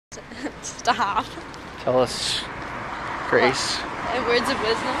Stop. Tell us, Grace. What? Words of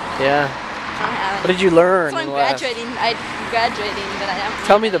wisdom? Yeah. I don't have What any. did you learn? So I'm graduating. I'm graduating, but I haven't.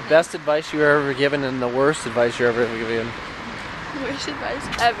 Tell me the best advice you were ever given and the worst advice you ever given. Worst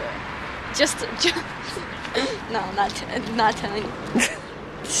advice ever. Just no, not telling you.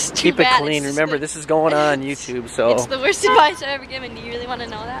 Keep it clean. Remember, this is going on YouTube, so. It's the worst advice I've ever given. Do you really want to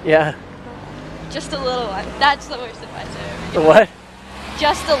know that? Yeah. Just a little one. That's the worst advice I've ever given. The what?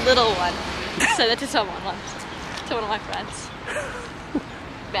 Just a little one. Said that to someone once. To one of my friends.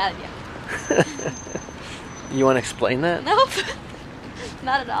 Bad idea. You want to explain that? Nope.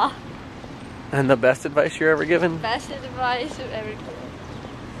 Not at all. And the best advice you're ever given? Best advice I've ever given.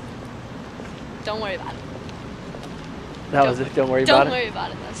 Don't worry about it. That was it? Don't worry about it? Don't worry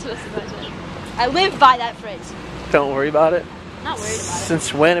about it. That's the best advice. I live by that phrase. Don't worry about it? Not worried about it.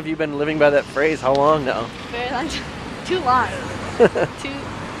 Since when have you been living by that phrase? How long now? Very long time. Too long.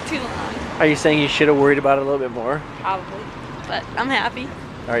 too long. Are you saying you should have worried about it a little bit more? Probably. But I'm happy.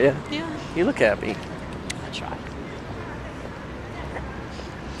 Are you? Yeah. You look happy. I try.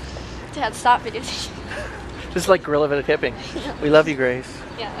 Dad, stop videotaping. Just like gorilla hipping. We love you, Grace.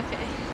 Yeah, okay.